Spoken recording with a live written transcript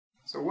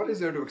So what is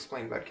there to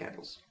explain about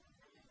candles?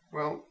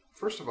 Well,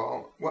 first of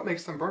all, what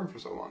makes them burn for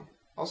so long?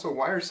 Also,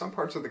 why are some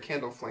parts of the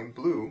candle flame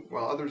blue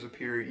while others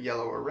appear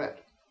yellow or red?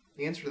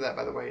 The answer to that,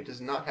 by the way,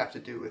 does not have to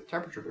do with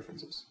temperature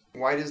differences.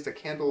 Why does the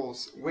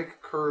candle's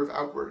wick curve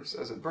outwards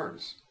as it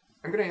burns?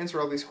 I'm going to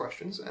answer all these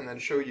questions and then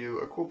show you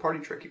a cool party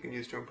trick you can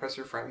use to impress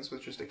your friends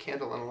with just a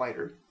candle and a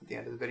lighter at the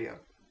end of the video.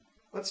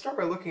 Let's start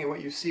by looking at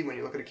what you see when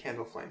you look at a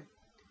candle flame.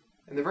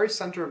 In the very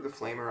center of the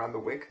flame around the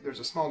wick, there's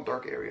a small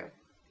dark area.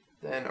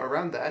 Then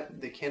around that,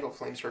 the candle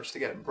flame starts to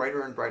get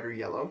brighter and brighter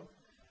yellow,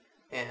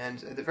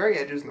 and at the very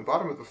edges in the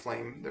bottom of the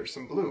flame, there's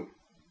some blue.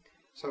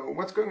 So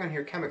what's going on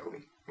here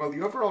chemically? Well,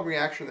 the overall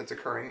reaction that's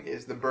occurring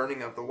is the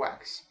burning of the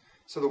wax.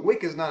 So the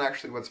wick is not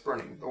actually what's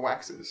burning, the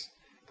wax is.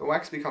 The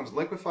wax becomes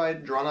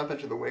liquefied, drawn up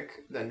into the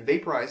wick, then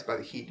vaporized by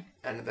the heat,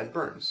 and then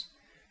burns.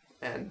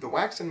 And the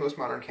wax in most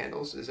modern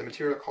candles is a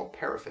material called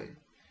paraffin,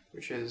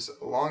 which is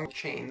long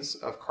chains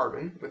of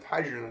carbon with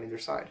hydrogen on either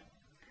side.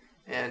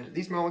 And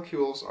these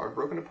molecules are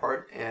broken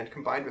apart and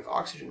combined with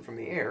oxygen from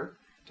the air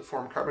to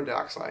form carbon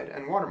dioxide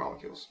and water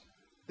molecules.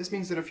 This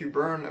means that if you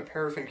burn a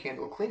paraffin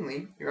candle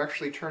cleanly, you're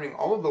actually turning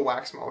all of the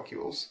wax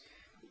molecules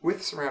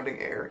with surrounding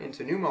air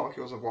into new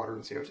molecules of water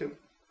and CO2.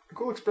 A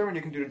cool experiment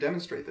you can do to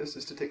demonstrate this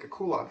is to take a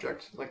cool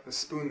object, like the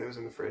spoon that was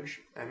in the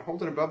fridge, and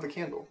hold it above the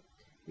candle.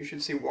 You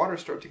should see water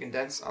start to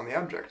condense on the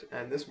object,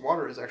 and this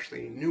water is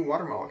actually new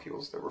water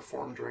molecules that were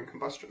formed during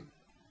combustion.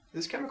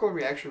 This chemical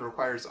reaction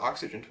requires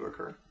oxygen to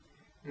occur.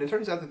 And it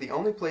turns out that the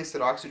only place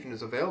that oxygen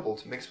is available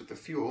to mix with the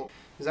fuel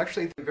is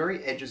actually at the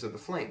very edges of the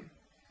flame.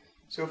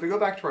 So if we go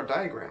back to our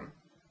diagram,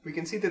 we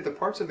can see that the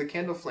parts of the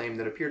candle flame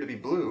that appear to be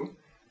blue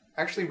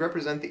actually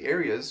represent the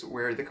areas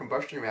where the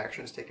combustion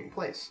reaction is taking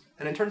place.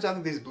 And it turns out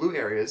that these blue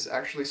areas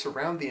actually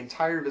surround the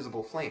entire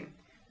visible flame.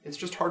 It's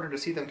just harder to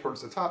see them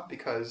towards the top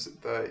because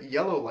the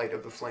yellow light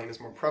of the flame is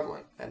more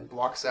prevalent and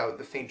blocks out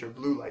the fainter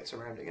blue light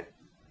surrounding it.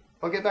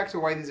 I'll get back to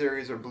why these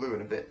areas are blue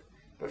in a bit.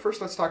 But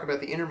first let's talk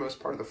about the innermost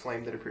part of the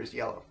flame that appears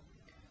yellow.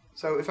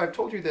 So if I've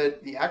told you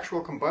that the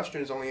actual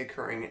combustion is only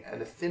occurring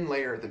at a thin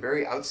layer at the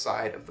very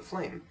outside of the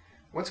flame,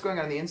 what's going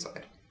on the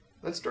inside?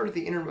 Let's start at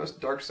the innermost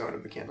dark zone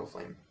of the candle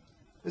flame.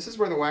 This is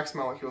where the wax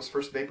molecules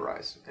first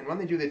vaporize, and when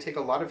they do they take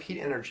a lot of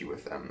heat energy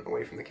with them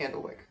away from the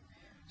candle wick.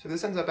 So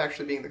this ends up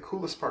actually being the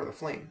coolest part of the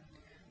flame.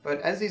 But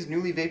as these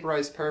newly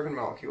vaporized paraffin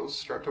molecules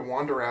start to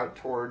wander out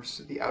towards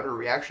the outer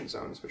reaction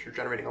zones, which are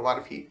generating a lot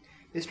of heat,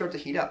 they start to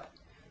heat up.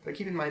 But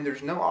keep in mind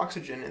there's no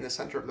oxygen in the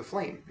center of the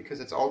flame,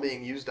 because it's all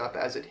being used up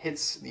as it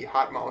hits the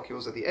hot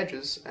molecules at the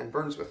edges and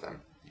burns with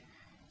them.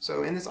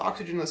 So in this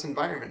oxygenless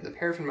environment, the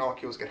paraffin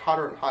molecules get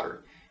hotter and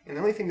hotter, and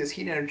the only thing this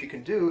heat energy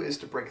can do is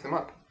to break them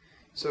up.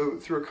 So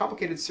through a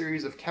complicated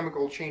series of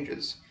chemical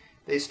changes,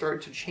 they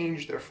start to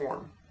change their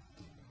form.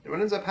 And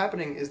what ends up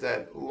happening is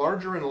that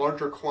larger and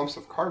larger clumps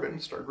of carbon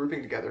start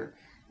grouping together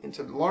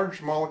into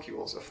large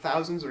molecules of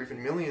thousands or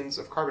even millions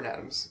of carbon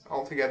atoms,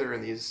 all together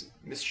in these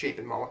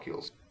misshapen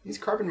molecules. These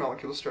carbon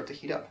molecules start to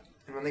heat up,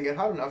 and when they get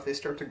hot enough, they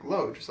start to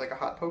glow just like a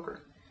hot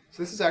poker.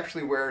 So this is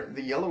actually where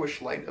the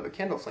yellowish light of a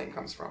candle flame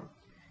comes from.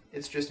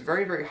 It's just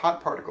very, very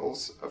hot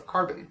particles of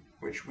carbon,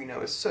 which we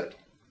know as soot.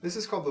 This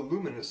is called the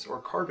luminous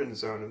or carbon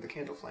zone of the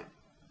candle flame.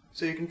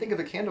 So you can think of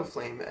a candle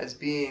flame as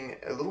being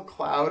a little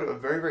cloud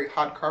of very, very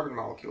hot carbon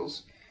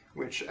molecules,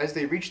 which, as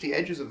they reach the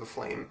edges of the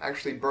flame,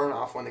 actually burn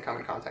off when they come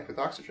in contact with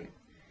oxygen.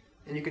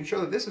 And you can show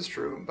that this is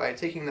true by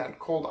taking that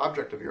cold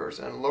object of yours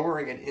and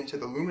lowering it into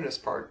the luminous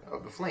part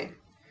of the flame.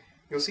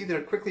 You'll see that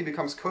it quickly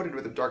becomes coated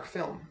with a dark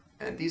film,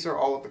 and these are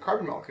all of the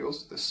carbon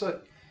molecules, the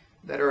soot,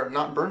 that are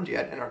not burned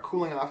yet and are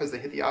cooling off as they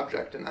hit the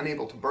object and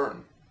unable to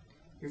burn.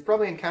 You've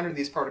probably encountered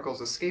these particles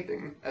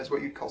escaping as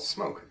what you'd call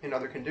smoke in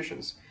other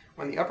conditions,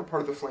 when the upper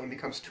part of the flame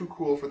becomes too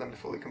cool for them to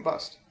fully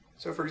combust.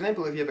 So for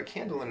example, if you have a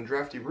candle in a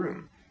drafty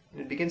room, and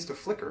it begins to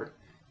flicker,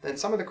 then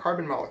some of the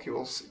carbon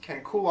molecules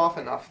can cool off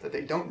enough that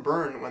they don't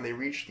burn when they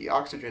reach the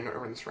oxygen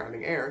or in the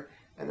surrounding air,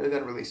 and they're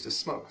then released as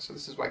smoke. So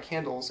this is why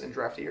candles in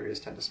drafty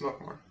areas tend to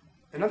smoke more.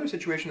 Another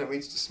situation that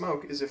leads to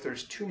smoke is if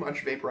there's too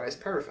much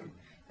vaporized paraffin,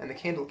 and the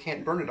candle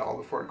can't burn it all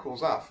before it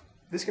cools off.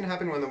 This can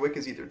happen when the wick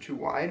is either too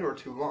wide or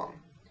too long.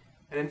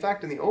 And in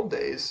fact, in the old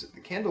days,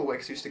 the candle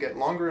wicks used to get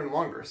longer and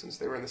longer since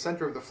they were in the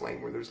center of the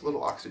flame where there's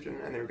little oxygen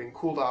and they were being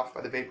cooled off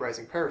by the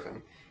vaporizing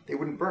paraffin. They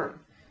wouldn't burn.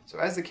 So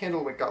as the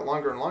candle wick got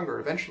longer and longer,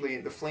 eventually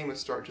the flame would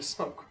start to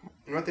smoke.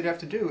 And what they'd have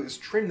to do is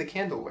trim the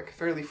candle wick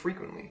fairly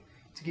frequently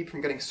to keep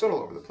from getting soot all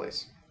over the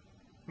place.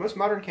 Most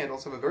modern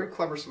candles have a very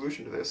clever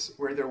solution to this,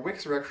 where their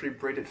wicks are actually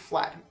braided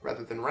flat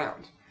rather than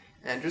round.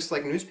 And just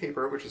like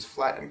newspaper, which is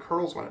flat and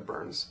curls when it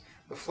burns,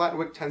 the flat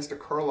wick tends to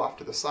curl off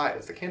to the side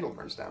as the candle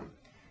burns down.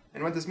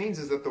 And what this means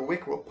is that the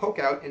wick will poke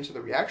out into the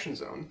reaction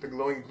zone, the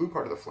glowing blue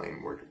part of the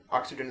flame, where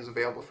oxygen is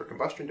available for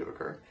combustion to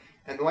occur,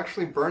 and they'll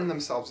actually burn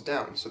themselves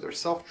down, so they're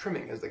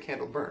self-trimming as the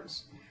candle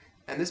burns.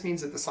 And this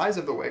means that the size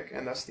of the wick,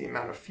 and thus the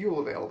amount of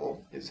fuel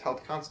available, is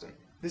held constant.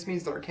 This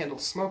means that our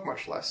candles smoke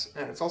much less,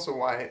 and it's also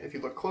why, if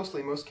you look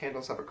closely, most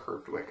candles have a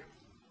curved wick.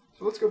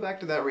 So let's go back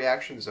to that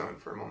reaction zone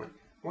for a moment.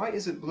 Why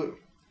is it blue?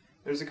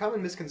 There's a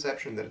common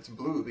misconception that it's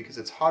blue because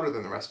it's hotter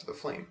than the rest of the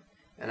flame.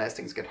 and as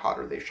things get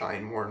hotter they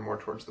shine more and more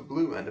towards the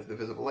blue end of the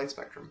visible light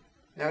spectrum.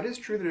 Now it is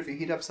true that if you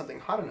heat up something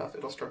hot enough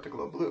it'll start to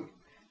glow blue,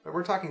 but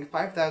we're talking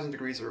 5,000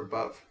 degrees or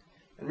above,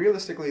 and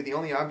realistically the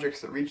only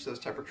objects that reach those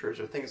temperatures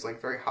are things like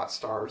very hot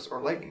stars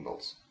or lightning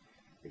bolts.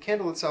 The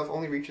candle itself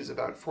only reaches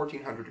about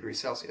 1400 degrees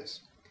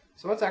Celsius.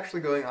 So what's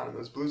actually going on in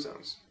those blue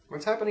zones?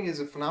 What's happening is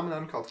a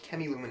phenomenon called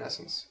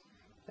chemiluminescence.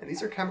 And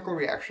these are chemical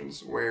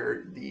reactions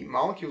where the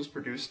molecules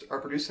are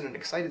produced in an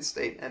excited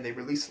state and they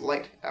release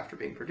light after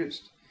being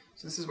produced.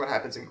 So this is what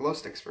happens in glow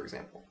sticks, for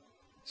example.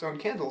 So in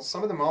candles,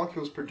 some of the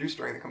molecules produced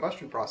during the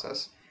combustion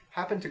process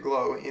happen to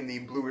glow in the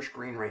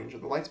bluish-green range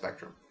of the light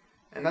spectrum.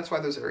 And that's why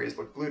those areas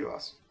look blue to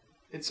us.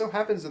 It so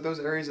happens that those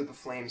areas of the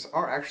flames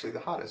are actually the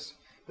hottest,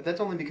 but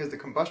that's only because the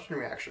combustion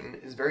reaction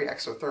is very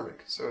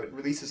exothermic, so it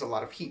releases a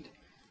lot of heat.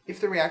 If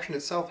the reaction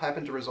itself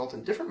happened to result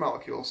in different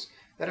molecules,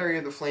 that area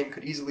of the flame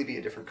could easily be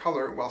a different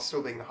color while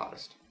still being the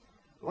hottest.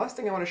 The last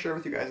thing I want to share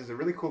with you guys is a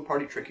really cool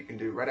party trick you can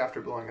do right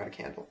after blowing out a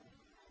candle.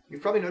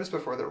 You've probably noticed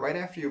before that right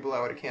after you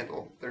blow out a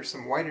candle, there's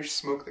some whitish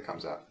smoke that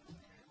comes out.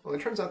 Well,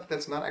 it turns out that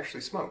that's not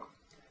actually smoke.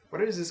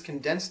 What it is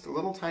condensed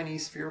little tiny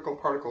spherical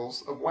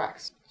particles of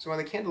wax. So when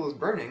the candle is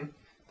burning,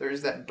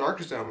 there's that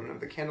dark zone of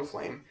the candle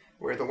flame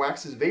where the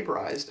wax is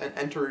vaporized and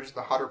enters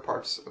the hotter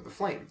parts of the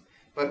flame.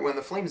 But when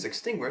the flame is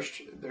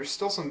extinguished, there's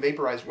still some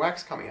vaporized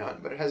wax coming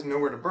out, but it has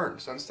nowhere to burn,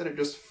 so instead it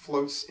just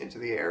floats into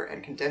the air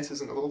and condenses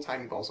into little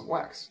tiny balls of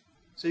wax.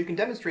 So you can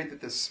demonstrate that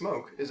this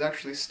smoke is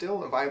actually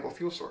still a viable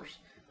fuel source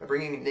by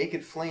bringing a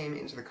naked flame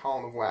into the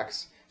column of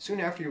wax soon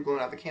after you've blown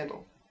out the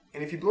candle.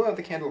 And if you blow out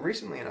the candle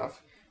recently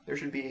enough, there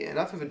should be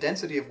enough of a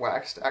density of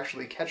wax to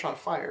actually catch on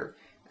fire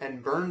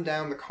and burn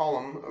down the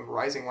column of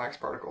rising wax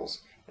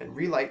particles and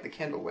relight the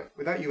candle wick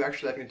without you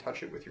actually having to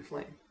touch it with your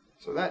flame.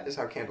 So that is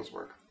how candles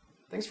work.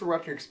 Thanks for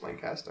watching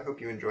Explaincast. I hope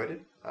you enjoyed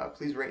it.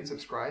 Please rate and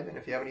subscribe, and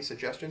if you have any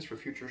suggestions for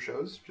future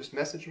shows, just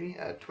message me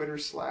at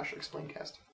Twitter/Explaincast.